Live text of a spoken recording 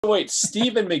Wait,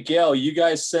 Steve and Miguel, you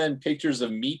guys send pictures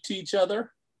of meat to each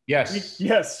other? Yes.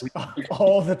 Yes,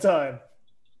 all the time.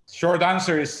 Short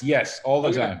answer is yes, all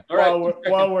the time. All right.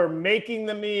 While we're making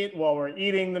the meat, while we're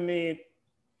eating the meat.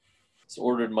 Just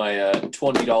ordered my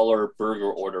 $20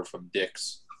 burger order from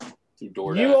Dick's through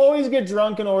DoorDash. You always get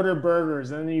drunk and order burgers,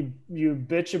 and then you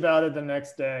bitch about it the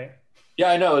next day.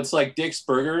 Yeah, I know. It's like Dick's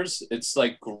Burgers. It's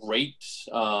like great,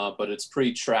 but it's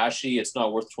pretty trashy. It's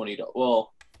not worth $20.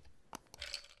 Well,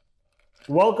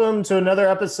 welcome to another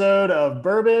episode of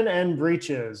Bourbon and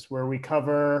Breeches, where we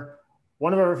cover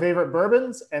one of our favorite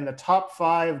bourbons and the top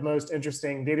 5 most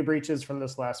interesting data breaches from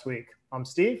this last week. I'm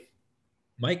Steve.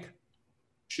 Mike.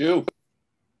 Shoo.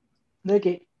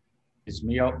 Nikki.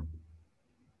 Ismail.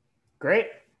 Great.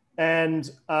 And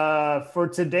for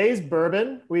today's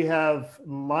bourbon, we have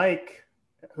Mike,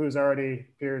 who's already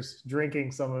appears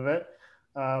drinking some of it.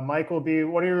 Mike will be,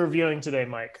 what are you reviewing today,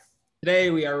 Mike?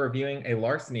 Today we are reviewing a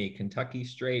Larceny Kentucky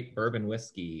Straight Bourbon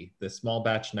Whiskey, the small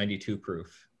batch 92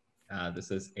 proof.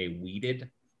 This is a wheated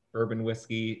bourbon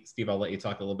whiskey. Steve, I'll let you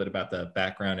talk a little bit about the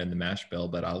background and the mash bill,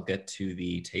 but I'll get to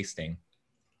the tasting.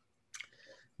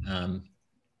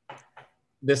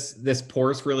 This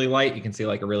pours really light. You can see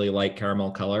like a really light caramel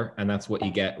color, and that's what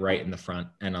you get right in the front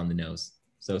and on the nose.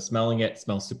 So smelling it,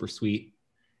 smells super sweet.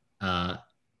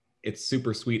 It's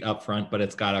super sweet up front, but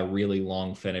it's got a really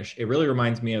long finish. It really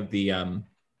reminds me of the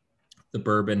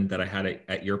bourbon that I had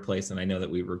at your place, and I know that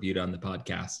we reviewed on the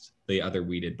podcast, the other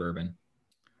wheated bourbon.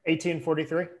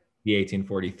 1843? The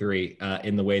 1843,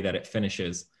 in the way that it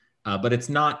finishes. But it's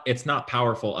not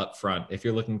powerful up front. If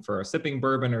you're looking for a sipping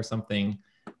bourbon or something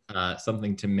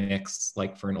to mix,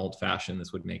 like for an old fashioned,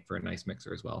 this would make for a nice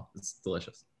mixer as well. It's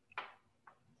delicious.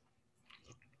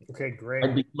 Okay, great.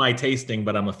 I'd be my tasting,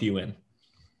 but I'm a few in.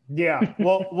 Yeah,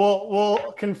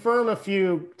 we'll confirm a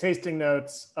few tasting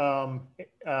notes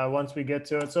once we get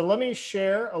to it. So let me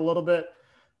share a little bit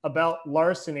about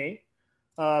Larceny.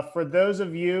 For those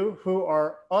of you who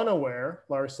are unaware,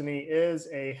 Larceny is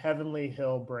a Heavenly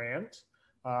Hill brand.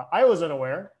 I was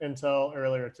unaware until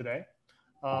earlier today.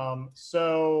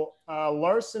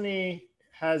 Larceny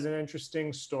has an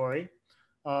interesting story.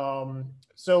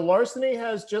 So Larceny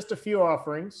has just a few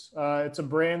offerings. It's a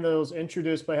brand that was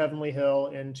introduced by Heavenly Hill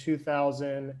in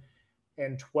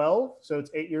 2012. So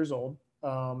it's 8 years old.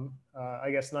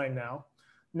 I guess 9 now.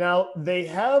 Now they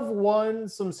have won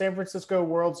some San Francisco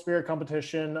World Spirit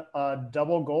Competition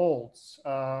double golds,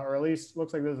 or at least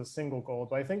looks like there's a single gold,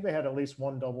 but I think they had at least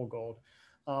one double gold.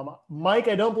 Mike,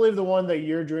 I don't believe the one that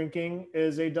you're drinking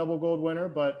is a double gold winner,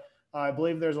 but I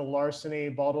believe there's a Larceny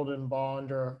bottled in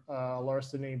bond or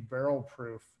Larceny barrel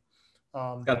proof.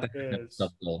 Got the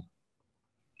gold.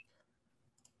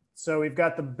 So we've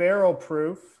got the barrel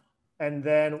proof, and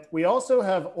then we also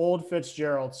have Old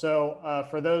Fitzgerald. So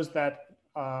for those that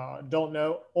don't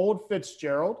know, Old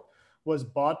Fitzgerald was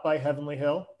bought by Heavenly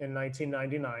Hill in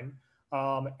 1999.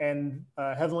 And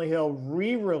Heavenly Hill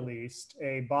re-released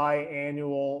a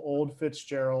biannual Old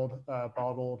Fitzgerald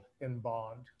bottled in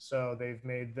bond. So they've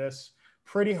made this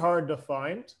pretty hard to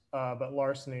find, but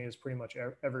Larceny is pretty much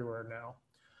everywhere now.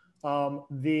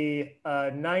 The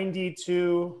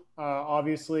 92,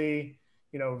 obviously,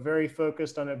 very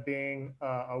focused on it being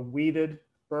a wheated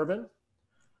bourbon.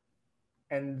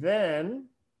 And then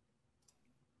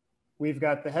we've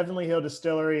got the Heavenly Hill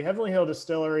Distillery. Heavenly Hill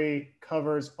Distillery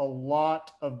covers a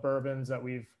lot of bourbons that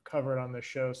we've covered on the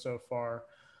show so far.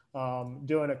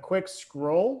 Doing a quick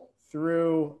scroll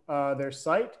through their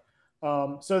site.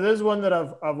 So there's one that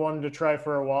I've wanted to try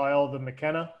for a while, the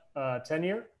McKenna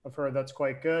 10-year. I've heard that's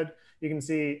quite good. You can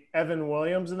see Evan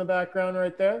Williams in the background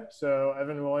right there. So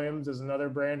Evan Williams is another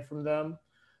brand from them.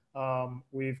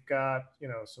 We've got,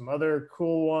 some other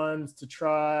cool ones to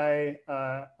try,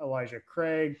 Elijah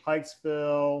Craig,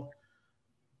 Pikesville.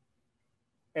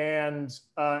 And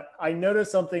I noticed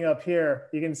something up here.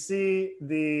 You can see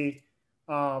the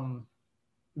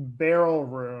barrel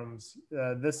rooms.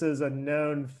 This is a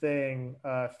known thing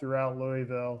throughout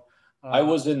Louisville. I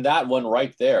was in that one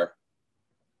right there.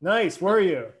 Nice. Were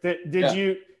you?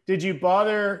 Did you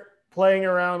bother playing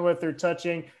around with or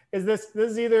touching? Is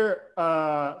this either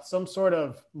some sort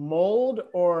of mold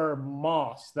or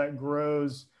moss that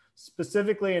grows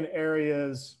specifically in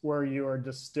areas where you are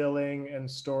distilling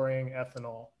and storing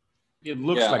ethanol? It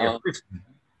looks like a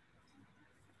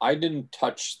I didn't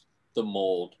touch the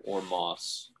mold or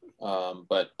moss,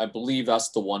 but I believe that's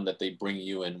the one that they bring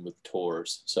you in with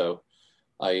tours. So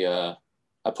I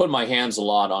put my hands a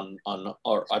lot on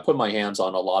I put my hands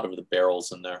on a lot of the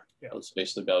barrels in there. Yeah. That's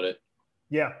basically about it.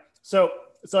 Yeah. So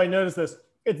I noticed this.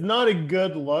 It's not a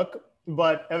good look,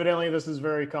 but evidently this is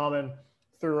very common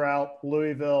throughout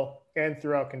Louisville. and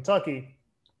throughout Kentucky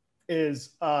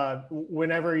is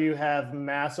whenever you have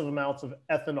massive amounts of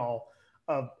ethanol,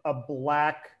 a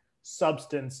black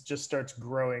substance just starts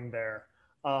growing there.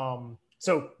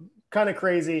 So kind of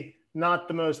crazy, not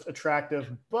the most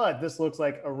attractive, but this looks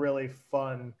like a really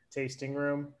fun tasting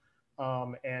room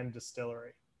and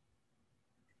distillery.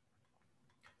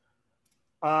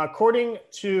 According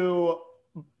to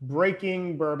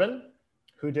Breaking Bourbon,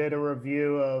 who did a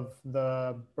review of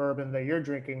the bourbon that you're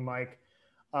drinking, Mike,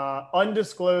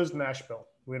 undisclosed mash bill.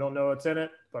 We don't know what's in it,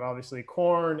 but obviously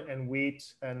corn and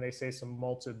wheat, and they say some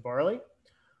malted barley.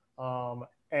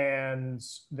 And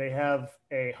they have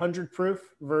a 100 proof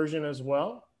version as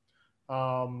well.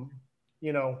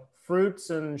 You know, fruits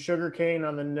and sugarcane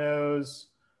on the nose,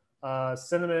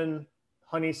 cinnamon,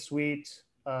 honey sweet,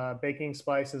 baking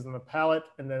spices on the palate,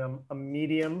 and then a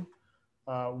medium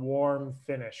warm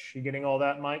finish. You getting all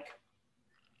that, Mike?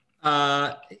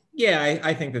 Yeah,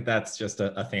 I think that that's just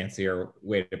a fancier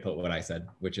way to put what I said,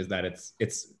 which is that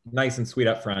it's nice and sweet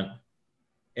up front.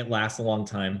 It lasts a long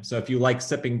time. So if you like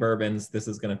sipping bourbons, this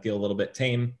is going to feel a little bit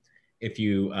tame. If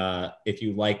you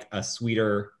like a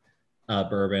sweeter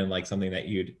bourbon, like something that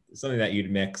you'd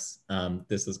mix,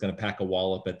 this is going to pack a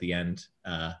wallop at the end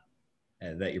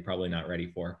that you're probably not ready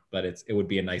for. But it would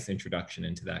be a nice introduction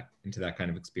into that kind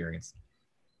of experience.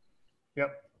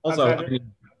 Yep. Also,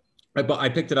 I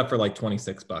picked it up for like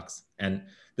 $26, and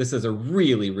this is a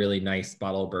really, really nice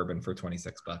bottle of bourbon for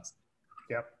 $26.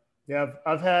 Yep. Yeah,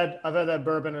 I've had that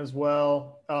bourbon as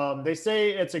well. They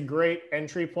say it's a great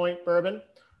entry point bourbon.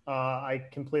 I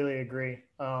completely agree.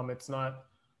 It's not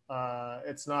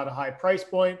a high price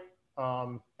point,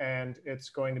 and it's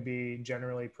going to be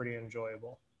generally pretty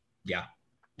enjoyable. Yeah,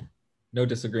 no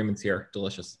disagreements here.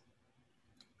 Delicious.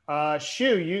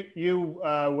 Shu, you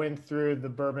went through the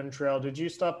Bourbon Trail. Did you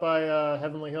stop by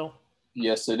Heavenly Hill?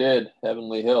 Yes, I did.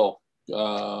 Heavenly Hill.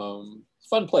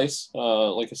 Fun place.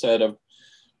 Like I said, I'm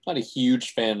not a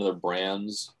huge fan of their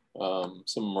brands. Some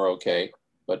of them are okay,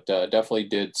 but definitely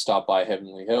did stop by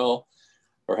Heaven Hill,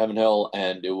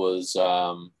 and it was.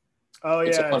 Oh yeah,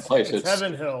 it's a fun place. It's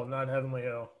Heaven Hill, not Heavenly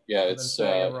Hill. Yeah, I've been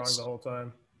saying it wrong the whole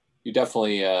time. You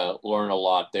definitely learn a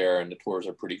lot there, and the tours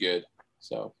are pretty good.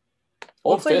 So.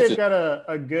 Looks like they've got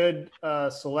a good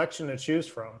selection to choose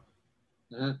from.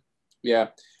 Mm-hmm. Yeah,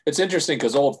 it's interesting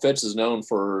because Old Fitz is known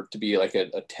to be like a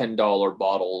 $10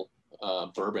 bottle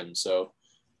bourbon. So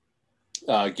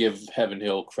give Heaven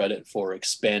Hill credit for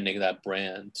expanding that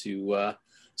brand to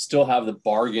still have the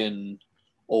bargain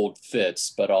Old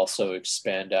Fitz, but also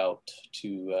expand out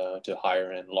to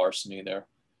higher end Larceny there.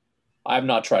 I have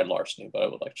not tried Larceny, but I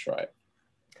would like to try it.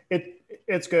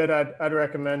 It's good. I'd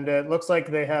recommend it. Looks like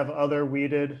they have other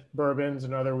wheated bourbons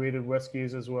and other wheated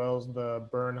whiskeys as well as the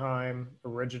Bernheim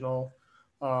original.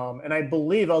 And I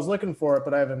believe, I was looking for it,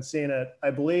 but I haven't seen it.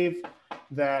 I believe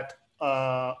that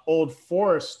Old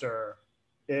Forester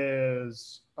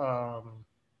is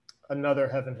another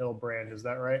Heaven Hill brand. Is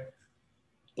that right?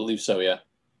 I believe so, yeah.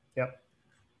 Yep.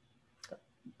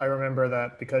 I remember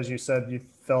that because you said you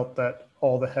felt that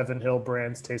all the Heaven Hill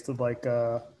brands tasted like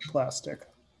plastic.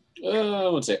 I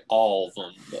wouldn't say all of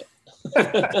them, but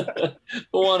the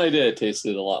one I did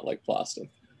tasted a lot like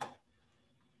plastic.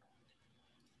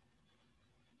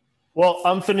 Well,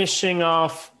 I'm finishing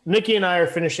off. Nikki and I are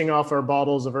finishing off our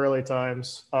bottles of Early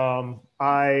Times.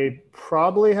 I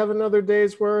probably have another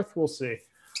day's worth. We'll see.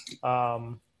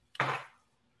 Depends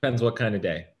what kind of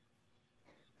day.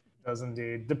 Does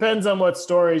indeed. Depends on what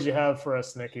stories you have for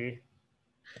us, Nikki.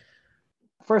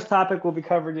 First topic will be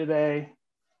covered today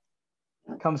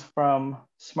comes from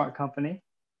Smart Company.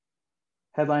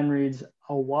 Headline reads,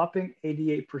 a whopping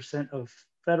 88% of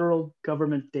federal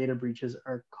government data breaches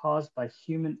are caused by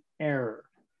human error.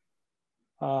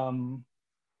 Mind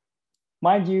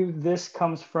you, this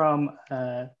comes from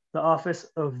the Office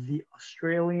of the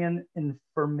Australian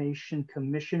Information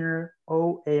Commissioner,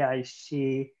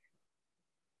 OAIC.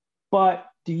 But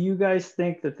do you guys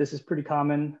think that this is pretty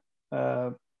common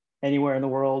anywhere in the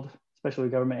world, especially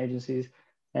government agencies?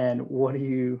 And what do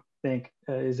you think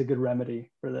is a good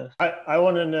remedy for this? I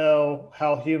want to know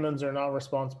how humans are not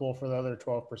responsible for the other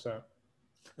 12%.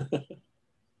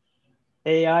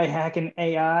 AI hacking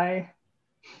AI?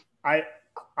 I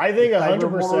think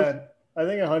 100%. I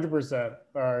think 100%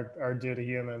 are due to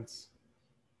humans.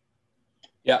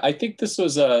 Yeah, I think this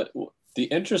was the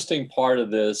interesting part of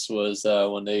this was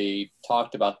when they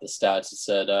talked about the stats. It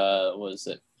said was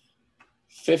it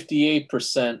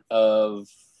 58% of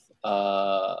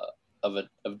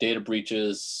data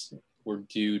breaches were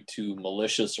due to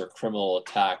malicious or criminal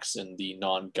attacks in the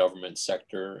non-government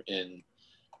sector in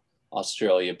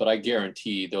Australia, but I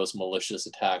guarantee those malicious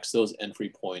attacks, those entry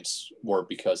points were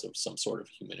because of some sort of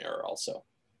human error also.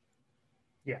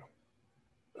 Yeah.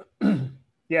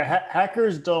 Yeah,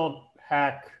 hackers don't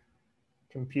hack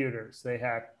computers. They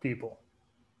hack people.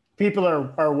 People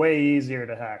are way easier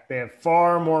to hack. They have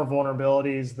far more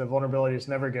vulnerabilities. The vulnerabilities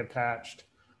never get patched.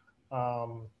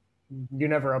 You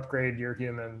never upgrade your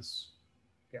humans.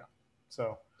 Yeah.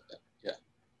 So. Yeah.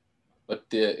 But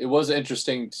it was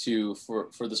interesting for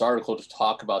this article to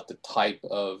talk about the type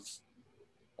of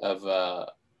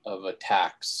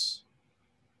attacks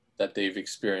that they've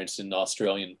experienced in the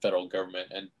Australian federal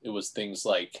government, and it was things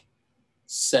like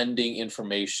sending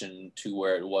information to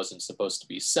where it wasn't supposed to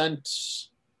be sent,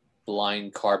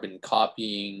 blind carbon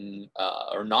copying,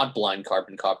 or not blind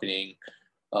carbon copying,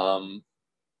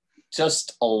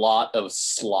 just a lot of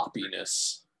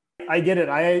sloppiness. I get it.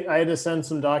 I had to send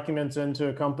some documents into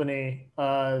a company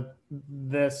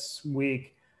this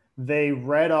week. They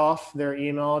read off their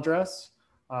email address.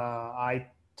 I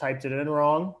typed it in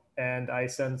wrong, and I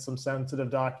sent some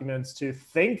sensitive documents to,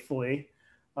 thankfully,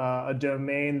 a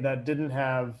domain that didn't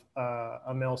have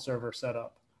a mail server set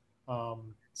up.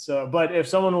 But if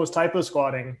someone was typo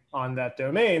squatting on that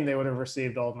domain, they would have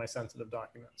received all of my sensitive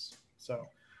documents. So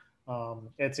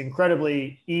it's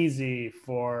incredibly easy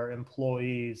for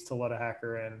employees to let a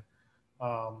hacker in.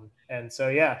 And so,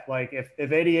 yeah, like if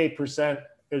 88%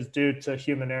 is due to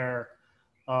human error,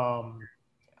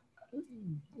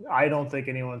 I don't think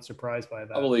anyone's surprised by that.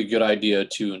 Probably a good idea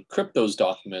to encrypt those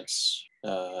documents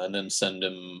and then send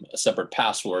them a separate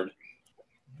password.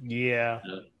 Yeah.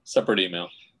 Separate email.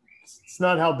 It's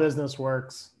not how business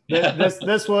works.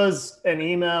 This was an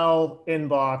email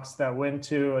inbox that went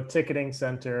to a ticketing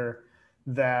center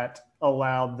that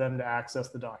allowed them to access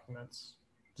the documents.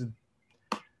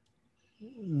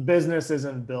 Business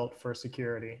isn't built for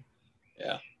security.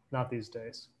 Yeah. Not these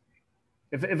days.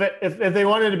 If they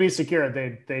wanted to be secure,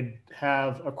 they'd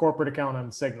have a corporate account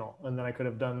on Signal, and then I could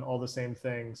have done all the same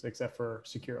things except for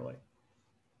securely.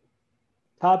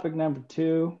 Topic number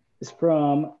 2 is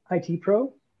from IT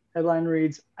Pro. Headline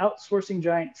reads, outsourcing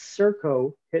giant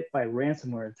Serco hit by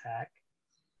ransomware attack.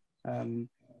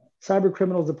 Cyber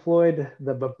criminals deployed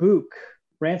the Babook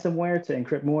ransomware to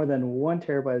encrypt more than 1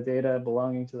 terabyte of data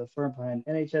belonging to the firm behind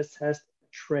NHS Test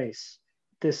Trace.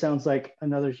 This sounds like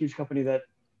another huge company that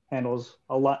handles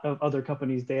a lot of other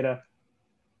companies' data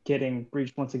getting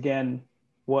breached once again.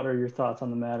 What are your thoughts on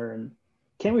the matter, and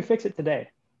can we fix it today?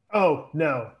 Oh,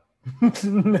 no.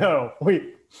 No.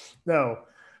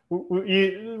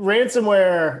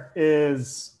 Ransomware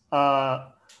is,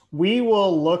 we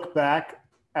will look back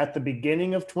at the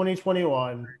beginning of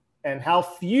 2021 and how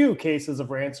few cases of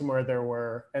ransomware there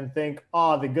were and think,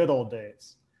 the good old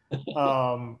days.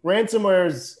 Ransomware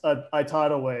is a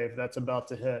tidal wave that's about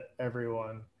to hit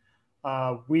everyone.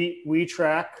 We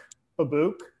track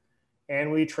Babook,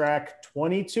 and we track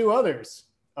 22 others.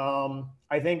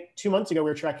 I think 2 months ago, we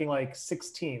were tracking like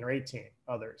 16 or 18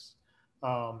 others.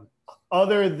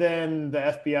 Other than the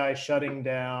FBI shutting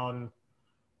down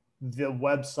the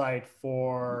website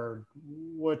for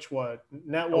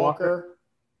NetWalker?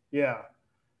 Yeah.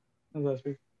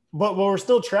 But we're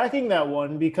still tracking that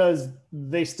one because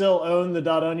they still own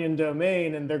the .onion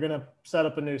domain, and they're going to set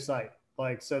up a new site.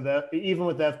 Like, so that even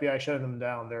with the FBI shutting them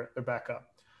down, they're back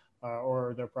up,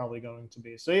 or they're probably going to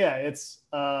be. So yeah, it's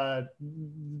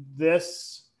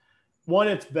this one,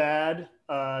 it's bad.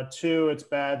 2, it's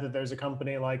bad that there's a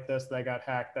company like this that got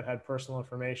hacked that had personal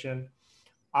information.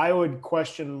 I would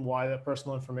question why that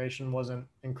personal information wasn't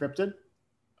encrypted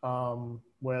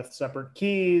with separate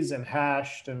keys and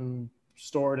hashed and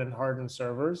stored in hardened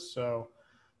servers. So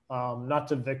not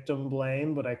to victim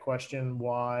blame, but I question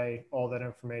why all that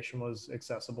information was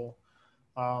accessible.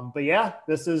 But yeah,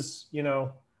 this is,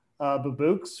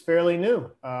 Babook's fairly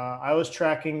new. I was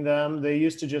tracking them. They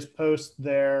used to just post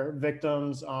their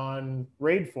victims on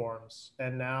raid forums,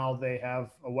 and now they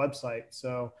have a website.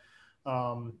 So,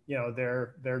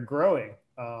 they're growing.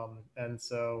 And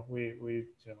so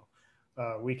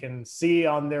we can see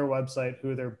on their website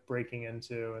who they're breaking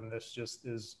into, and this just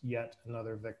is yet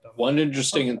another victim. One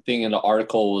interesting thing in the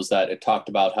article was that it talked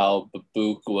about how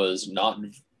Babook was not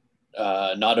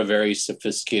a very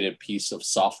sophisticated piece of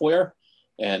software,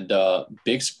 and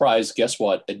big surprise, guess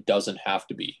what? It doesn't have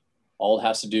to be. All it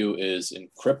has to do is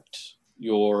encrypt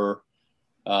your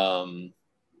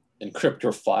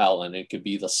file, and it could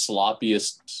be the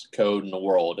sloppiest code in the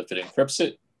world. If it encrypts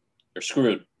it, you're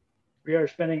screwed. We are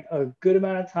spending a good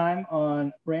amount of time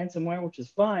on ransomware, which is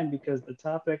fine because the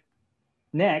topic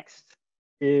next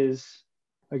is,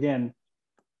 again,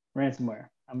 ransomware.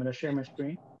 I'm going to share my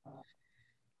screen.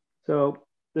 So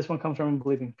This one comes from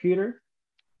Believing Computer,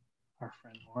 our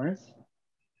friend Lawrence.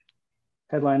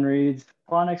 Headline reads,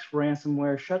 Phonix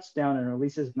ransomware shuts down and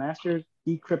releases master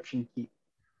decryption key.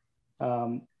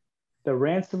 The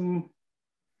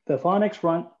Phonix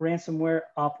ransomware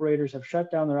operators have shut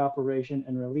down their operation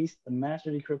and released the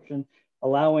master decryption,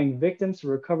 allowing victims to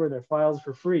recover their files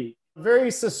for free.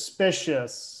 Very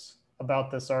suspicious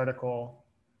about this article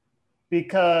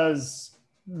because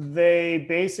they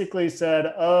basically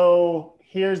said, oh,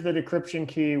 here's the decryption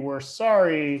key. We're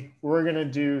sorry. We're going to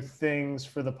do things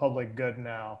for the public good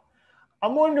now.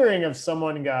 I'm wondering if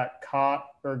someone got caught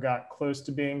or got close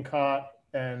to being caught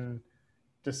and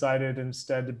decided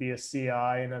instead to be a CI.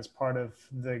 And as part of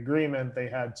the agreement, they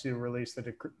had to release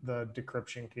the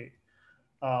decryption key.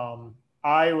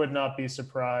 I would not be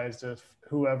surprised if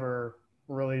whoever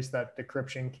released that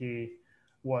decryption key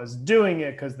was doing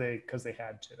it because they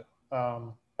had to.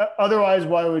 Otherwise,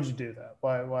 why would you do that?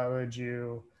 Why would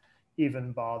you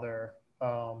even bother?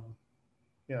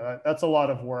 That's a lot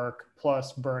of work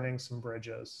plus burning some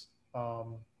bridges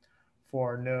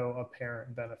for no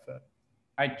apparent benefit.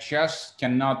 I just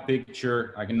cannot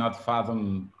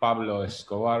fathom Pablo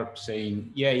Escobar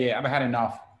saying, yeah, I've had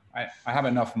enough. I have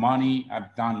enough money.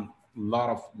 I've done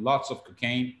lots of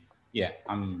cocaine. Yeah,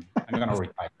 I'm gonna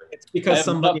retire. It's because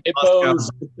somebody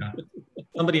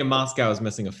in Moscow is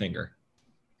missing a finger.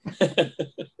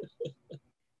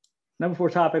 Number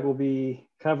 4 topic we'll be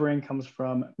covering comes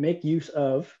from Make Use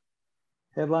Of.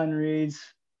 Headline reads,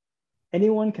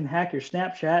 anyone can hack your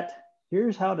Snapchat.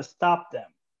 Here's how to stop them.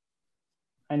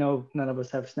 I know none of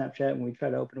us have Snapchat, and we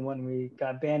tried to open one, and we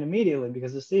got banned immediately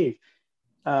because of Steve.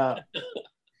 But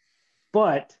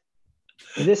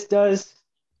this does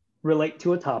relate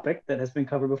to a topic that has been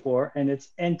covered before, and it's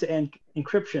end-to-end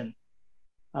encryption.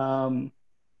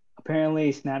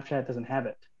 Apparently, Snapchat doesn't have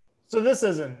it. So this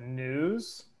isn't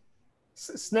news.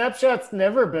 Snapchat's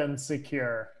never been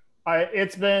secure.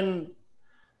 It's been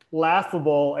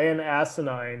laughable and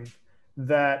asinine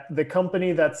that the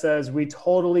company that says we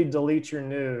totally delete your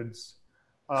nudes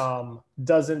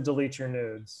doesn't delete your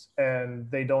nudes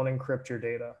and they don't encrypt your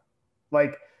data.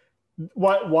 Like,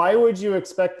 why would you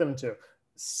expect them to?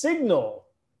 Signal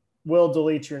will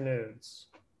delete your nudes.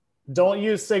 Don't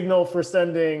use Signal for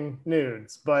sending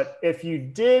nudes. But if you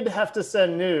did have to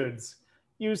send nudes,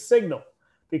 use Signal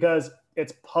because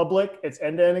it's public, it's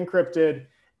end-to-end encrypted,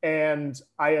 and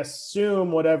I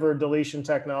assume whatever deletion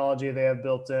technology they have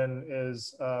built in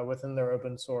is within their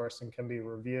open source and can be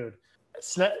reviewed.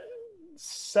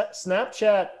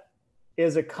 Snapchat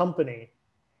is a company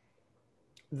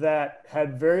that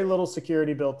had very little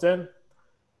security built in.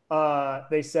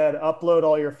 They said, upload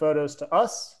all your photos to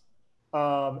us.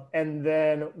 And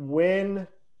then when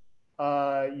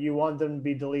you want them to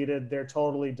be deleted, they're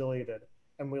totally deleted.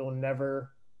 And we will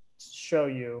never show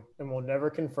you and we'll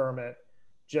never confirm it.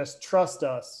 Just trust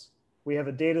us. We have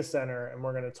a data center and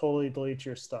we're going to totally delete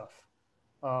your stuff.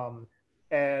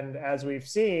 And as we've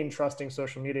seen, trusting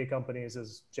social media companies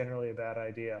is generally a bad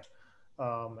idea.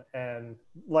 And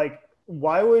like,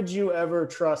 why would you ever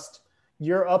trust?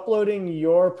 You're uploading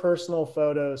your personal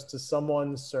photos to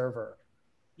someone's server.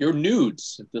 Your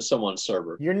nudes to someone's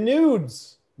server. Your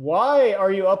nudes. Why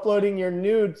are you uploading your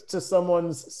nudes to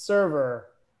someone's server?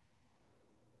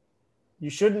 You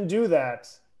shouldn't do that.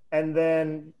 And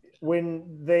then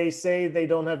when they say they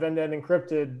don't have end-to-end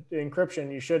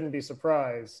encryption, you shouldn't be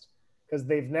surprised because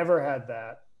they've never had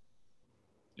that.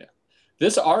 Yeah,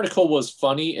 this article was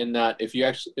funny in that if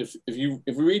you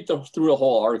read through the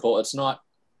whole article, it's not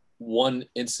one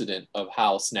incident of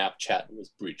how Snapchat was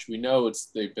breached. We know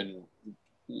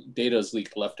data is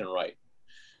leaked left and right.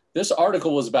 This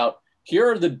article was about,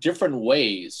 here are the different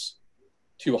ways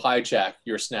to hijack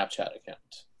your Snapchat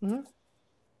account. Mm-hmm.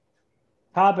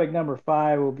 Topic number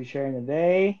 5 we'll be sharing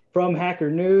today from Hacker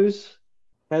News.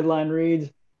 Headline reads,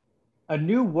 a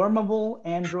new wormable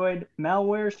Android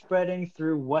malware spreading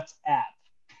through WhatsApp.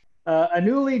 A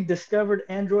newly discovered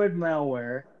Android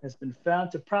malware has been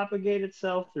found to propagate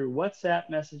itself through WhatsApp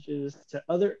messages to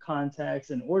other contacts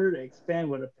in order to expand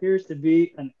what appears to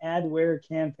be an adware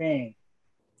campaign.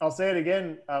 I'll say it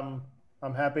again. I'm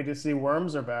happy to see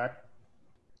worms are back.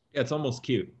 Yeah, it's almost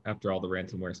cute after all the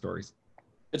ransomware stories.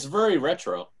 It's very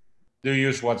retro. Do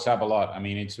use WhatsApp a lot. I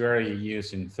mean, it's very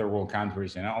used in third world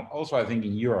countries and also I think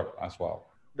in Europe as well.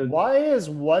 Why is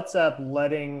WhatsApp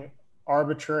letting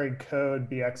arbitrary code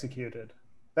be executed?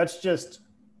 That's just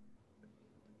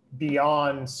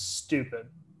beyond stupid.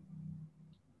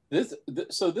 This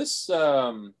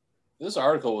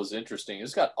article was interesting.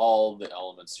 It's got all the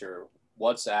elements here: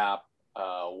 WhatsApp,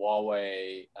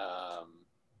 Huawei,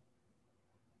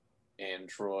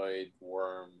 Android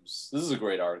worms. This is a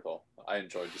great article. I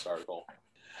enjoyed this article.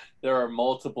 There are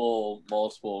multiple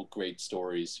great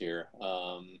stories here.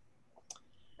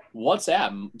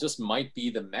 WhatsApp just might be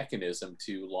the mechanism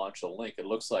to launch a link. It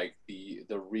looks like the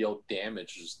real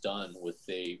damage is done with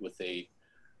a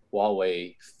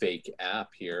Huawei fake app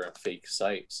here, a fake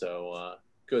site. So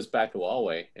goes back to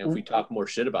Huawei. And if we talk more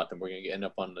shit about them, we're going to end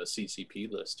up on the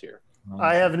CCP list here.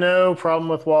 I have no problem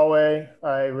with Huawei.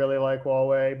 I really like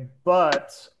Huawei.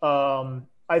 But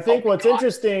I think what's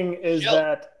interesting is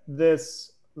that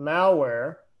this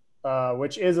malware,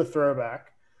 which is a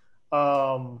throwback,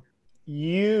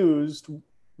 used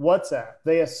WhatsApp.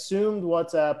 They assumed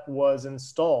WhatsApp was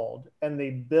installed, and they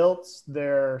built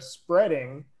their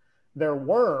spreading, their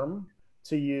worm,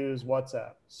 to use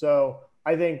WhatsApp. So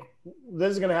I think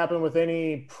this is going to happen with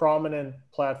any prominent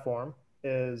platform,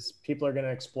 is people are going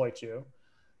to exploit you.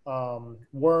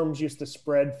 Worms used to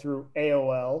spread through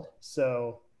AOL,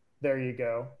 so there you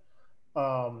go.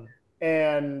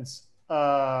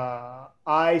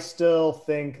 I still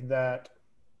think that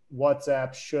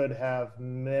WhatsApp should have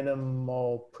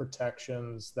minimal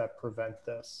protections that prevent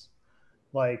this.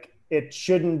 Like, it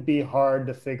shouldn't be hard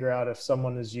to figure out if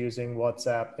someone is using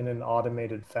WhatsApp in an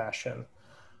automated fashion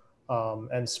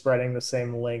and spreading the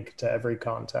same link to every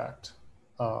contact.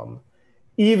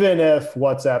 Even if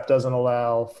WhatsApp doesn't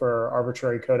allow for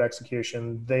arbitrary code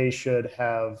execution, they should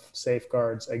have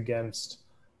safeguards against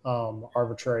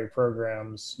arbitrary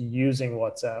programs using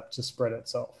WhatsApp to spread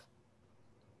itself.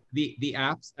 The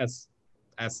apps, as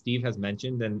Steve has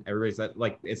mentioned, and everybody's that,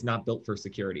 like, it's not built for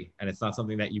security, and it's not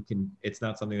something that you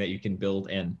can build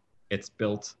in. It's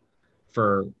built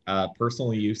for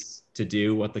personal use to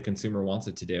do what the consumer wants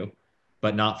it to do,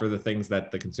 but not for the things that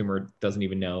the consumer doesn't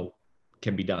even know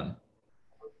can be done.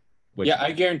 Yeah,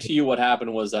 I guarantee you what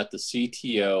happened was that the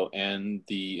CTO and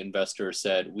the investor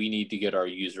said, we need to get our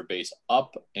user base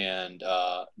up and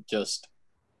just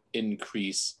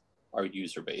increase our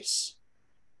user base.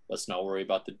 Let's not worry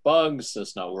about the bugs.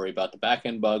 Let's not worry about the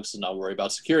back-end bugs. Let's not worry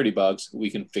about security bugs. We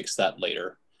can fix that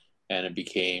later. And it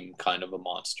became kind of a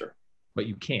monster. But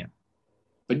you can't.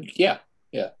 But yeah.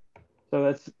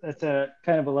 So that's a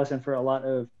kind of a lesson for a lot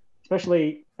of,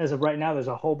 especially as of right now, there's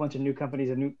a whole bunch of new companies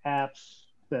and new apps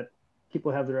that people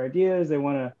have their ideas. They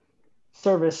want to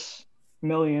service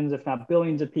millions, if not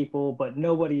billions of people, but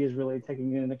nobody is really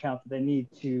taking into account that they need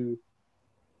to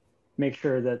make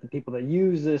sure that the people that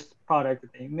use this product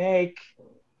that they make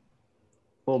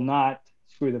will not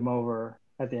screw them over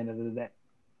at the end of the day.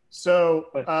 So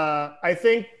I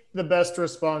think the best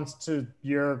response to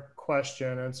your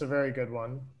question, and it's a very good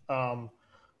one, I'm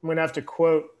going to have to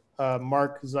quote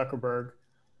Mark Zuckerberg.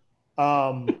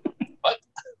 What?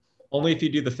 Only if you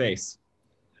do the face.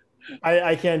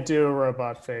 I can't do a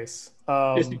robot face.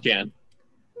 Yes, you can.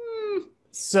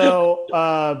 So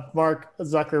Mark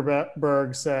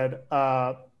Zuckerberg said,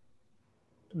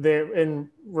 in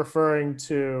referring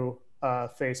to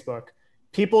Facebook,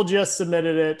 people just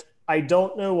submitted it. I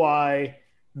don't know why.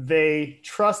 They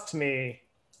trust me,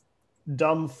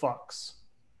 dumb fucks.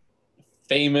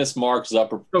 Famous Mark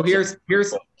Zuckerberg. So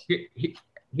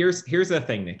here's the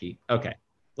thing, Nikki. Okay,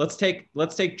 let's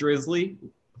take Drizzly,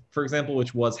 for example,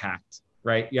 which was hacked.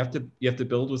 Right, you have to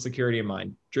build with security in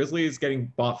mind. Drizzly is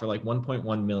getting bought for like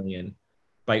 1.1 million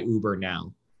by Uber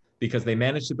now, because they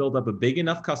managed to build up a big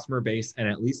enough customer base and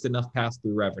at least enough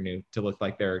pass-through revenue to look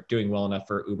like they're doing well enough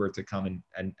for Uber to come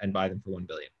and buy them for 1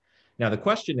 billion. Now the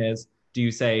question is, do you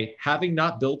say, having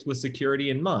not built with security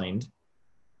in mind,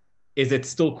 is it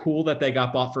still cool that they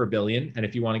got bought for 1 billion? And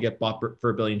if you want to get bought for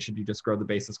 1 billion, should you just grow the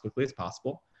base as quickly as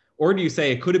possible? Or do you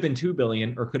say it could have been 2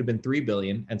 billion or could have been 3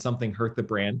 billion and something hurt the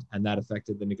brand and that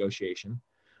affected the negotiation?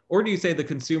 Or do you say the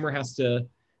consumer has to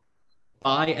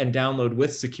buy and download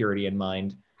with security in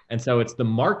mind, and so it's the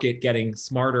market getting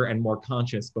smarter and more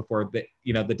conscious before the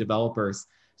developers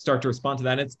start to respond to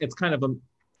that? It's kind of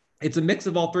it's a mix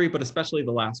of all three, but especially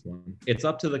the last one. It's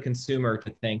up to the consumer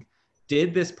to think,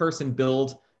 did this person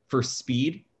build for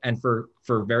speed and for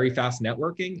very fast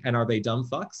networking, and are they dumb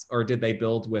fucks, or did they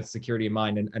build with security in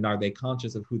mind, and are they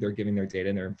conscious of who they're giving their data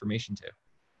and their information to?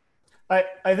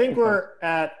 I think we're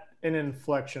at an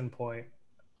inflection point.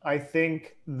 I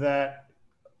think that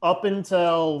up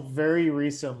until very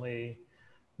recently,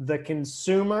 the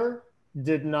consumer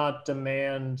did not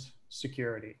demand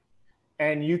security.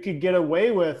 And you could get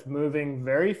away with moving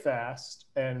very fast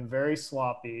and very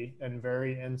sloppy and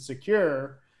very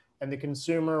insecure, and the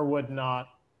consumer would not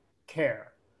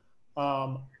care.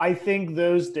 I think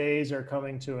those days are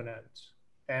coming to an end.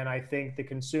 And I think the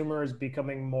consumer is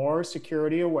becoming more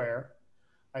security aware.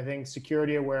 I think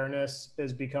security awareness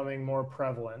is becoming more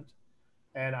prevalent.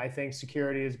 And I think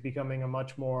security is becoming a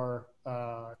much more,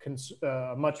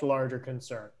 much larger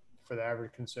concern for the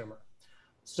average consumer.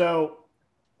 So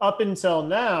up until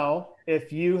now,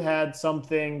 if you had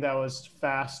something that was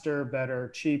faster, better,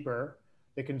 cheaper,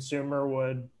 the consumer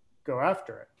would go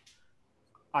after it.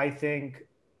 I think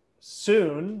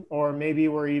soon, or maybe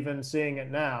we're even seeing it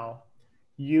now,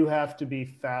 you have to be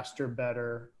faster,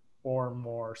 better, or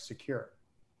more secure.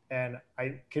 And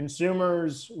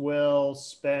consumers will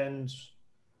spend,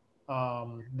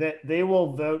 they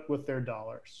will vote with their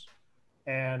dollars.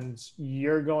 And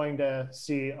you're going to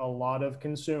see a lot of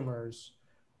consumers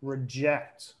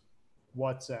reject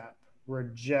WhatsApp,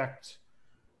 reject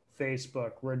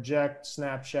Facebook, reject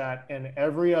Snapchat, and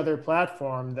every other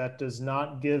platform that does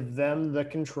not give them the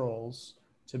controls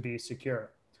to be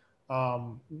secure.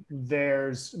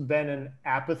 There's been an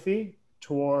apathy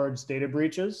towards data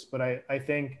breaches, but I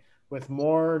think with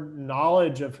more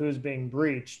knowledge of who's being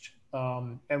breached,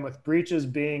 and with breaches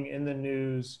being in the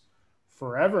news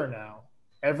forever now,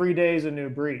 every day is a new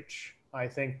breach. I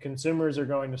think consumers are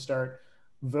going to start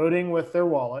voting with their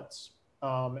wallets,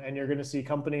 and you're going to see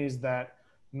companies that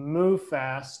move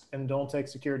fast and don't take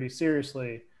security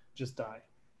seriously just die.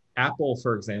 Apple,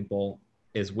 for example,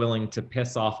 is willing to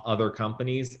piss off other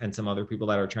companies and some other people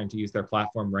that are trying to use their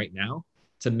platform right now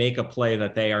to make a play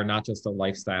that they are not just a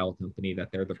lifestyle company, that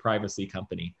they're the privacy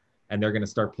company, and they're going to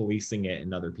start policing it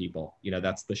in other people. You know,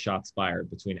 that's the shots fired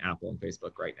between Apple and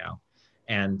Facebook right now.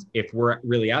 And if we're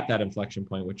really at that inflection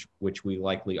point, which we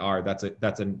likely are, that's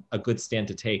a good stand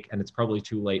to take, and it's probably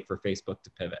too late for Facebook to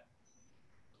pivot.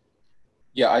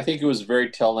 Yeah, I think it was very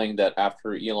telling that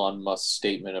after Elon Musk's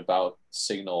statement about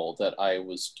Signal, that I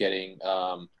was getting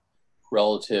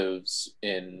relatives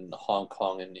in Hong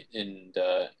Kong and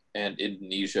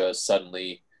Indonesia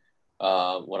suddenly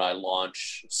when I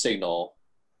launched Signal,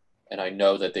 and I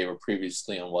know that they were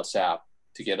previously on WhatsApp,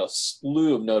 to get a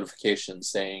slew of notifications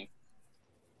saying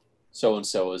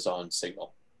so-and-so is on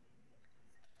Signal.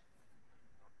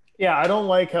 Yeah, I don't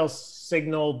like how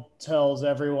Signal tells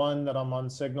everyone that I'm on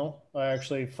Signal. I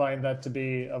actually find that to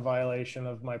be a violation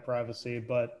of my privacy.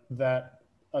 But that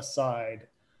aside,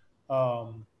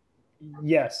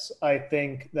 yes, I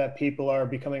think that people are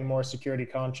becoming more security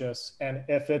conscious. And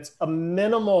if it's a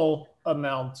minimal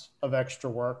amount of extra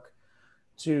work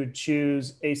to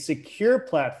choose a secure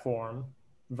platform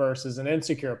versus an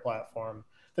insecure platform,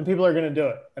 then people are going to do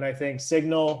it. And I think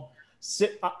Signal,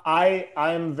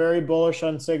 I'm very bullish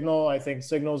on Signal. I think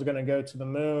Signal is going to go to the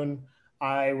moon.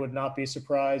 I would not be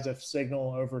surprised if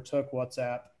Signal overtook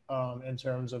WhatsApp in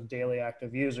terms of daily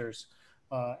active users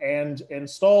and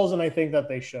installs, and I think that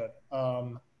they should.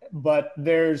 But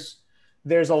there's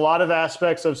a lot of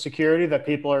aspects of security that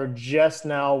people are just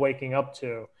now waking up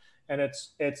to, and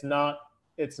it's not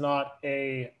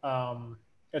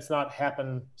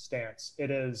happenstance.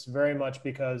 It is very much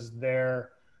because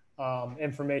their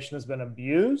information has been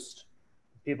abused.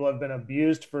 People have been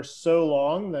abused for so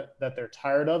long that they're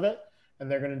tired of it, and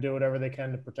they're going to do whatever they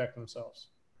can to protect themselves.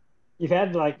 You've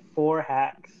had like 4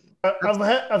 hacks.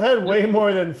 I've had way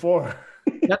more than 4.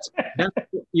 That's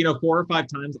 4 or 5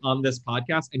 times on this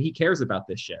podcast, and he cares about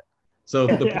this shit. So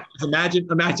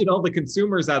imagine all the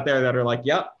consumers out there that are like,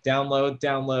 yep, download.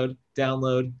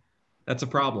 That's a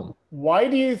problem. Why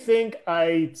do you think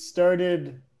I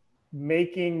started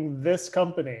making this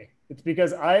company? It's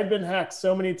because I had been hacked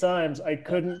so many times I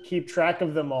couldn't keep track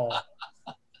of them all.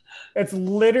 It's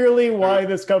literally why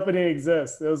this company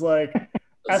exists. It was like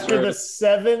after the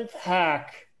 7th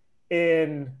hack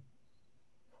in,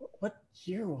 what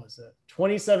year was it?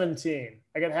 2017.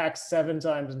 I got hacked 7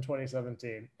 times in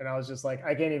 2017. And I was just like,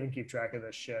 I can't even keep track of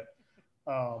this shit.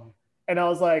 And I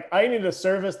was like, I need a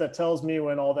service that tells me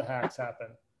when all the hacks happen.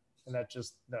 And that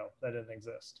didn't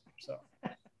exist. So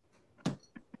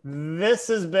this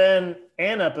has been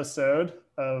an episode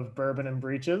of Bourbon and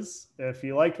Breaches. If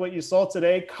you liked what you saw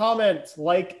today, comment,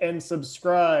 like, and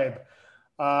subscribe.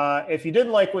 If you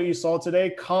didn't like what you saw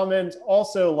today, comment,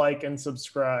 also like, and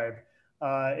subscribe.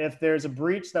 If there's a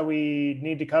breach that we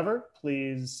need to cover,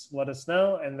 please let us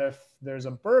know. And if there's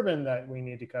a bourbon that we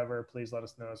need to cover, please let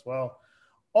us know as well.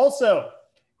 Also,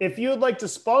 if you would like to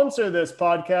sponsor this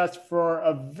podcast for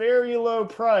a very low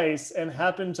price and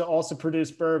happen to also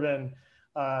produce bourbon,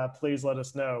 please let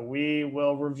us know. We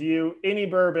will review any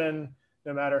bourbon,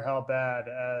 no matter how bad,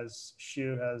 as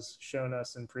Shu has shown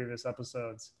us in previous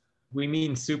episodes. We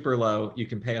mean super low. You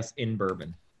can pay us in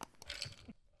bourbon.